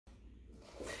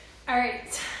All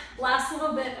right, last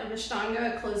little bit of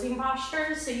Ashtanga closing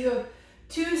postures. So you have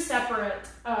two separate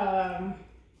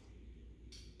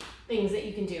things that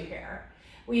you can do here.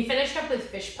 We finished up with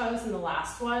fish pose in the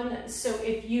last one. So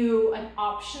if you, an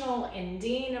optional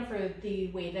ending for the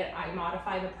way that I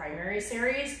modify the primary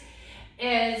series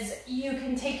is you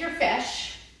can take your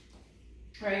fish,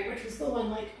 right, which was the one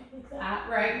like that,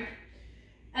 right?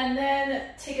 And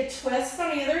then take a twist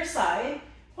on either side,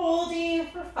 holding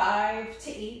for 5 to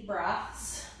 8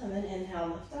 breaths. And then inhale,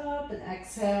 lift up, and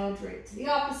exhale, drink to the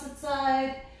opposite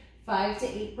side. 5 to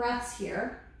 8 breaths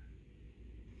here.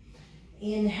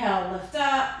 Inhale, lift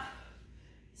up.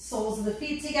 Soles of the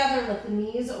feet together, let the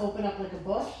knees open up like a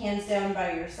book. Hands down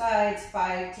by your sides,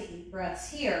 5 to 8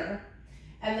 breaths here.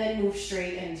 And then move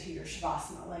straight into your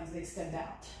Savasana, legs extend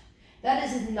out. That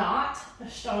is not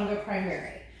Ashtanga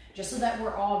primary, just so that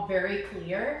we're all very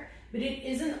clear. But it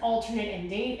is an alternate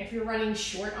ending if you're running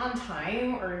short on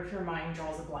time or if your mind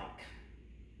draws a blank.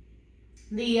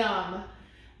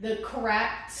 The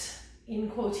correct, in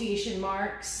quotation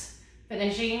marks,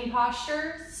 finishing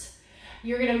postures,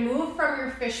 you're gonna move from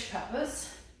your fish pose,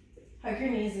 hug your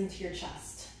knees into your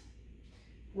chest.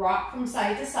 Rock from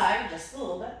side to side, just a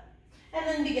little bit. And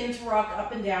then begin to rock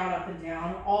up and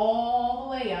down, all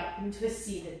the way up into a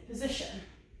seated position.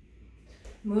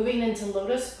 Moving into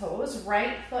lotus pose,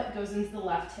 right foot goes into the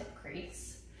left hip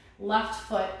crease, left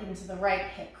foot into the right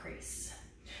hip crease.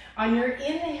 On your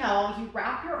inhale, you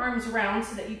wrap your arms around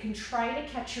so that you can try to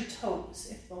catch your toes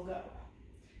if they'll go.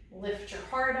 Lift your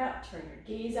heart up, turn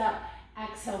your gaze up,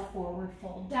 exhale, forward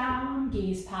fold down,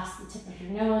 gaze past the tip of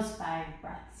your nose, 5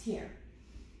 breaths here.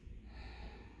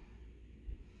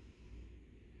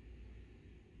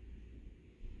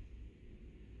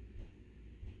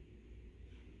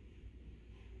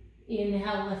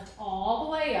 Inhale, lift all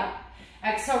the way up.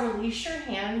 Exhale, release your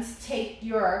hands. Take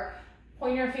your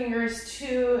pointer fingers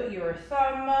to your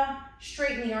thumb.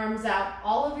 Straighten the arms out.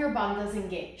 All of your bandhas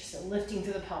engaged. So lifting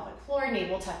through the pelvic floor,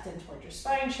 navel tucked in towards your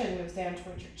spine, chin moves down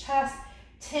towards your chest.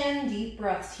 10 deep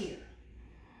breaths here.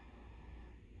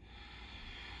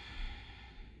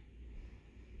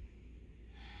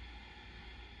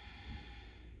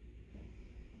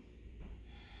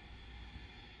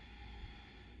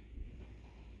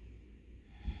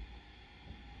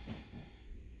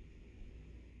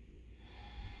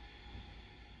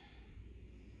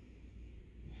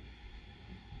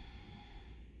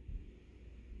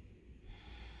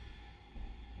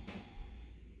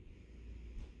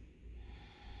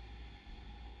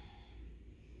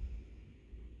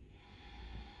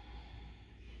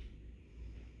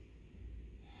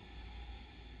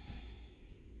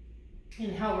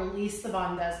 Inhale, release the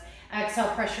bandhas. Exhale,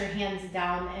 press your hands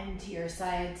down into your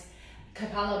sides.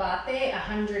 Kapalabhati,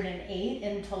 108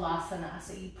 in Tolasana.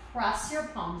 So you press your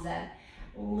palms in,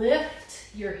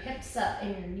 lift your hips up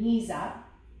and your knees up.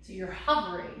 So you're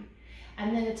hovering.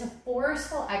 And then it's a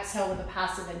forceful exhale with a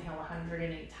passive inhale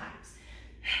 108 times.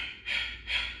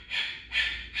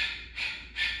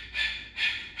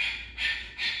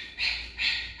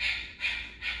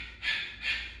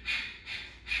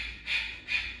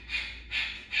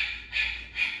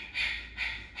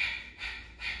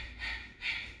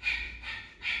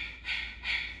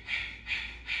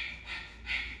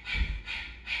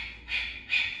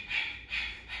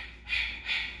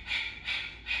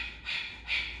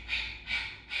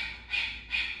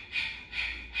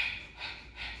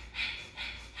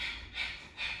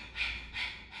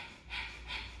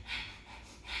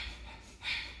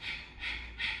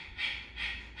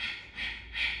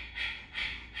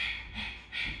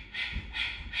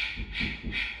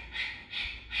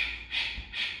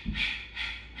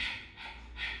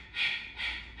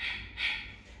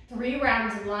 Three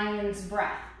rounds of lion's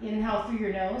breath. Inhale through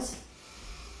your nose.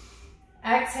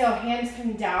 Exhale, hands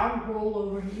come down, roll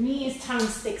over your knees, tongue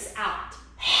sticks out.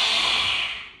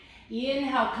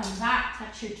 Inhale, come back,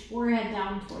 touch your forehead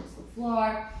down towards the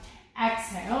floor.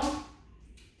 Exhale,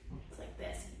 it's like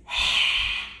this.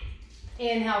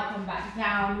 Inhale, come back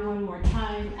down, one more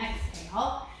time.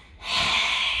 Exhale.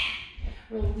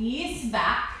 Release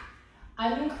back.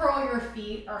 Uncurl your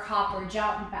feet or hop or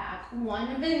jump back.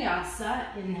 One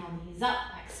Vinyasa. Inhale, knees up.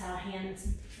 Exhale,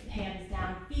 hands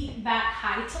down, feet back,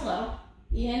 high to low.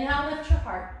 Inhale, lift your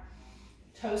heart.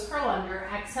 Toes curl under.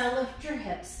 Exhale, lift your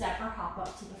hips. Step or hop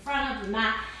up to the front of the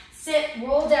mat. Sit,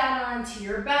 roll down onto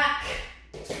your back.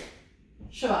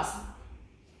 Savasana.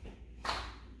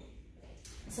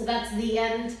 So that's the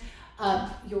end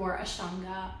of your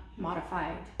Ashtanga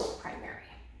modified primary.